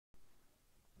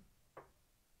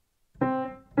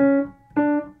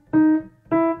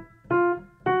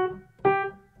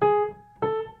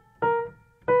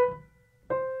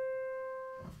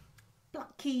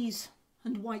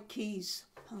white keys.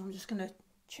 I'm just going to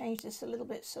change this a little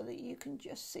bit so that you can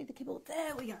just see the keyboard.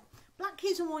 There we go. Black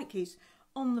keys and white keys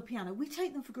on the piano. We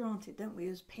take them for granted, don't we,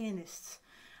 as pianists?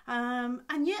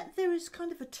 And yet there is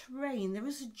kind of a terrain, there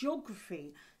is a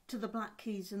geography to the black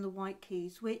keys and the white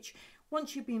keys, which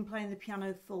once you've been playing the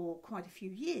piano for quite a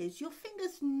few years, your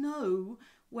fingers know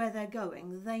where they're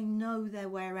going. They know their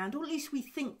way around, or at least we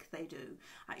think they do.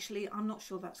 Actually, I'm not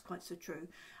sure that's quite so true.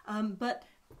 But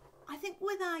I think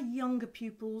with our younger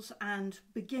pupils and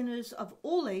beginners of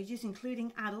all ages,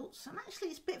 including adults, and actually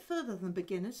it's a bit further than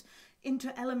beginners,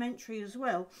 into elementary as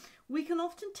well, we can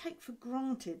often take for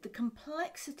granted the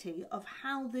complexity of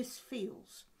how this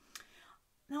feels.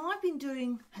 Now I've been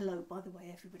doing, hello by the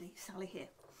way everybody, Sally here.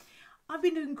 I've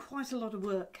been doing quite a lot of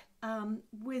work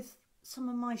with some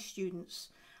of my students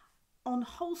on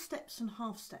whole steps and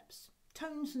half steps,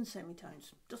 tones and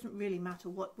semitones. Doesn't really matter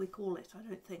what we call it, I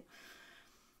don't think.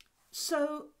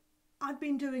 So I've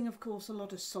been doing, of course, a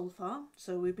lot of solfa.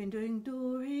 So we've been doing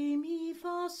do, re, mi,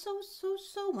 fa, so,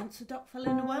 once a duck fell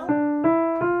in a well.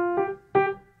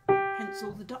 Hence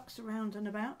all the ducks around and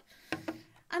about.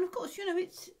 And of course, you know,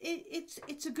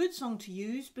 it's a good song to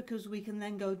use because we can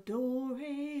then go do,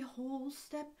 re, whole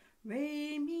step,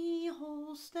 re, mi,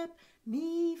 whole step,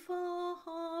 mi, fa,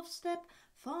 half step,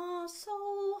 fa,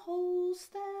 sol, whole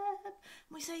step.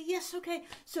 And we say, yes, okay,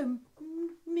 so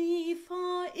mi,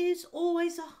 fa is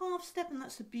always a half step, and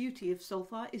that's the beauty of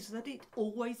solfa, is that it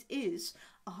always is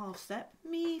a half step,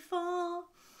 mi, fa.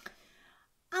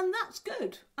 And that's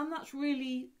good, and that's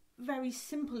really very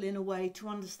simple in a way to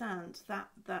understand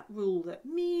that rule, that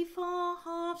mi, fa,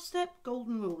 half step,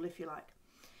 golden rule, if you like.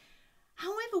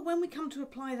 However, when we come to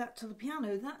apply that to the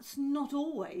piano, that's not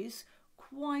always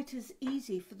quite as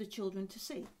easy for the children to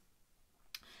see.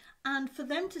 And for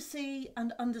them to see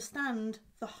and understand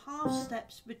the half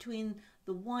steps between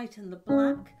the white and the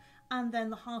black, and then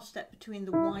the half step between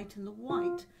the white and the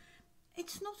white,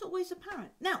 it's not always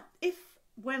apparent. Now,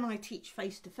 when I teach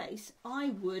face to face, I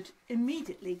would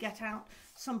immediately get out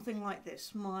something like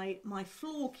this, my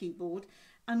floor keyboard,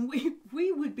 and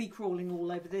we would be crawling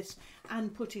all over this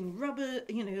and putting rubber,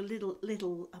 you know,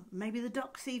 little maybe the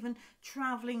ducks even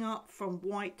travelling up from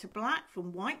white to black,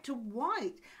 from white to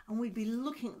white, and we'd be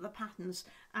looking at the patterns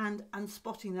and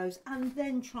spotting those, and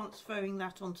then transferring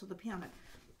that onto the piano.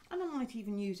 And I might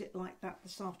even use it like that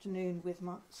this afternoon with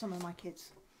some of my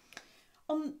kids.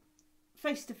 Online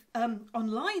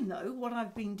though, what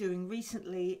I've been doing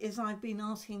recently is I've been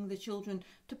asking the children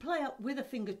to play up with a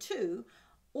finger two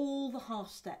all the half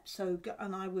steps. So,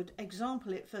 and I would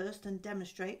example it first and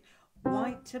demonstrate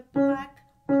white to black,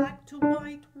 black to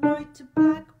white, white to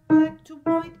black, black to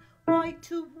white, white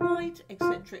to white,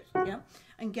 etc. Yeah,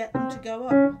 and get them to go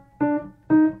up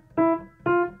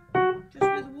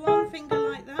just with one finger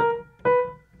like that.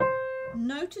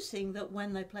 Noticing that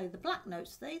when they play the black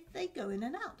notes, they go in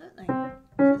and out, don't they? So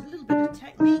there's a little bit of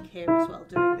technique here as well,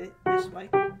 doing it this way.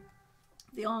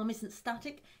 The arm isn't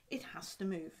static, it has to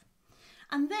move.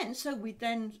 And then, so we'd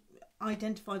then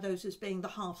identify those as being the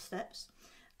half steps,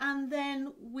 and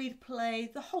then we'd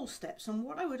play the whole steps. And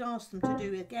what I would ask them to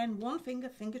do, again, one finger,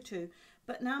 finger two,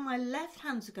 but now my left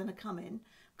hands are going to come in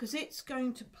because it's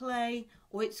going to play,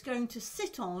 or it's going to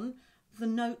sit on the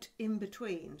note in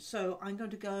between. So I'm going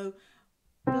to go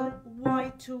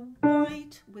white to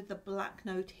white with the black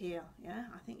note here. Yeah,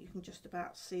 I think you can just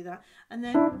about see that. And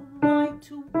then white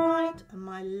to white, and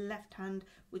my left hand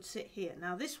would sit here.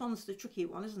 Now this one's the tricky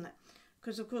one, isn't it?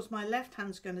 Because of course my left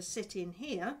hand's going to sit in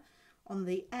here on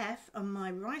the F, and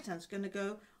my right hand's going to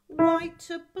go white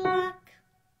to black,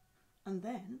 and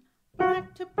then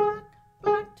black to black,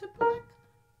 black to black,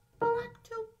 black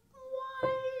to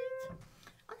white.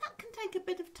 And that can take a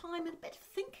bit of time and a bit of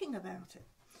thinking about it.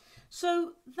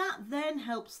 So that then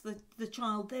helps the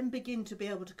child then begin to be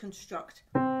able to construct,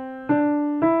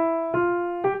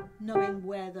 knowing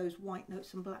where those white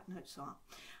notes and black notes are.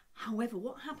 However,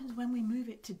 what happens when we move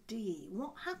it to D?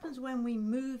 What happens when we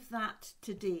move that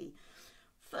to D?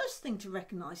 First thing to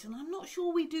recognise, and I'm not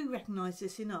sure we do recognise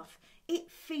this enough, it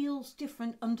feels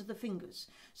different under the fingers.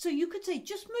 So you could say,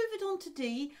 just move it on to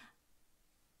D,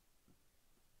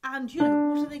 and you know,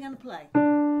 what are they going to play?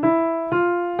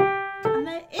 And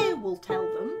their ear will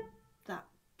tell them that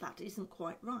that isn't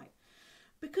quite right.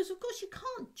 Because of course you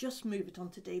can't just move it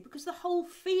onto D, because the whole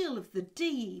feel of the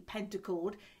D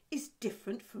pentachord is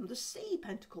different from the C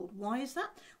pentachord. Why is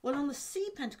that? Well, on the C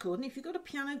pentachord, and if you've got a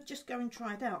piano, just go and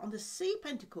try it out. On the C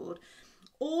pentachord,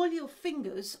 all your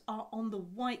fingers are on the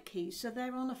white keys, so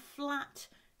they're on a flat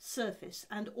surface,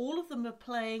 and all of them are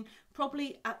playing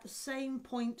probably at the same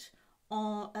point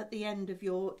at the end of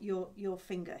your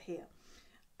finger here.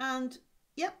 And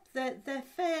Yep, they're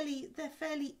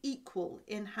fairly equal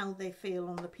in how they feel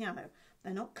on the piano.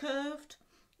 They're not curved,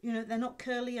 you know, they're not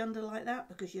curly under like that,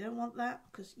 because you don't want that,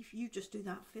 because if you just do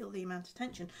that, feel the amount of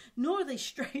tension. Nor are they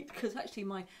straight, because actually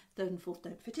my third and fourth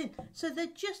don't fit in. So they're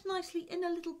just nicely in a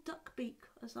little duck beak,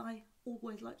 as I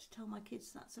always like to tell my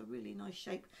kids. That's a really nice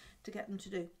shape to get them to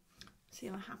do. See,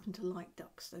 I happen to like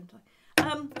ducks, don't I?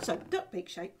 So duck beak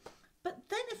shape. But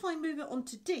then if I move it on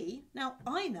to D, now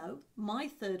I know my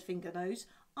third finger knows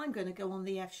I'm going to go on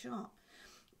the F sharp.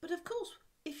 But of course,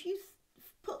 if you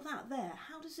put that there,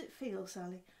 how does it feel,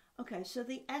 Sally? Okay, so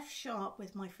the F sharp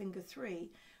with my finger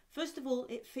 3, first of all,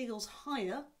 it feels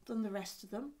higher than the rest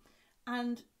of them,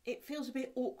 and it feels a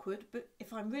bit awkward, but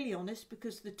if I'm really honest,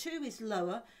 because the 2 is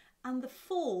lower and the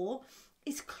 4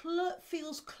 is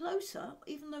feels closer,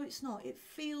 even though it's not, it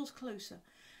feels closer.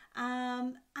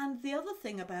 And the other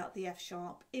thing about the F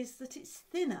sharp is that it's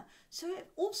thinner, so it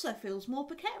also feels more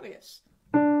precarious.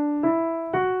 And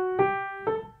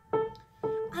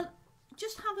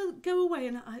just have a go away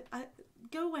and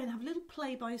have a little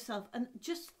play by yourself, and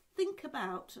just think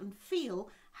about and feel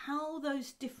how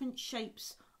those different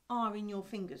shapes are in your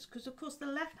fingers, because of course the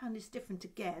left hand is different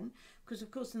again, because of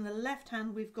course in the left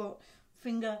hand we've got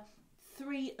finger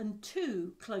 3 and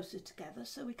 2 closer together,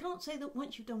 so we can't say that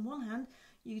once you've done one hand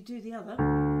you do the other.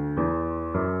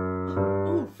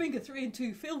 Oh, finger 3 and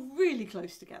 2 feel really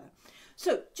close together.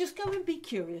 So just go and be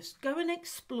curious, go and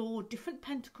explore different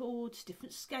pentachords,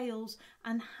 different scales,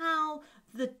 and how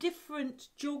the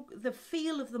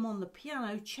feel of them on the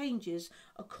piano changes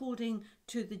according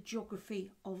to the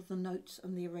geography of the notes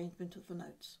and the arrangement of the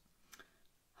notes.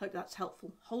 Hope that's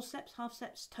helpful. Whole steps, half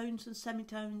steps, tones and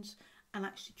semitones, and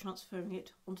actually transferring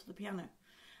it onto the piano.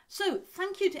 So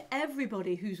thank you to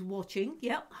everybody who's watching.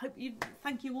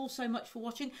 Thank you all so much for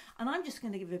watching. And I'm just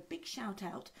going to give a big shout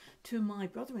out to my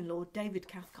brother-in-law, David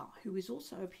Cathcart, who is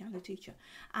also a piano teacher.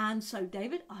 And so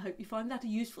David, I hope you find that a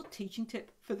useful teaching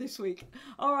tip for this week.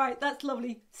 All right, that's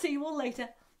lovely. See you all later.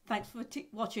 Thanks for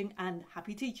watching and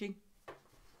happy teaching.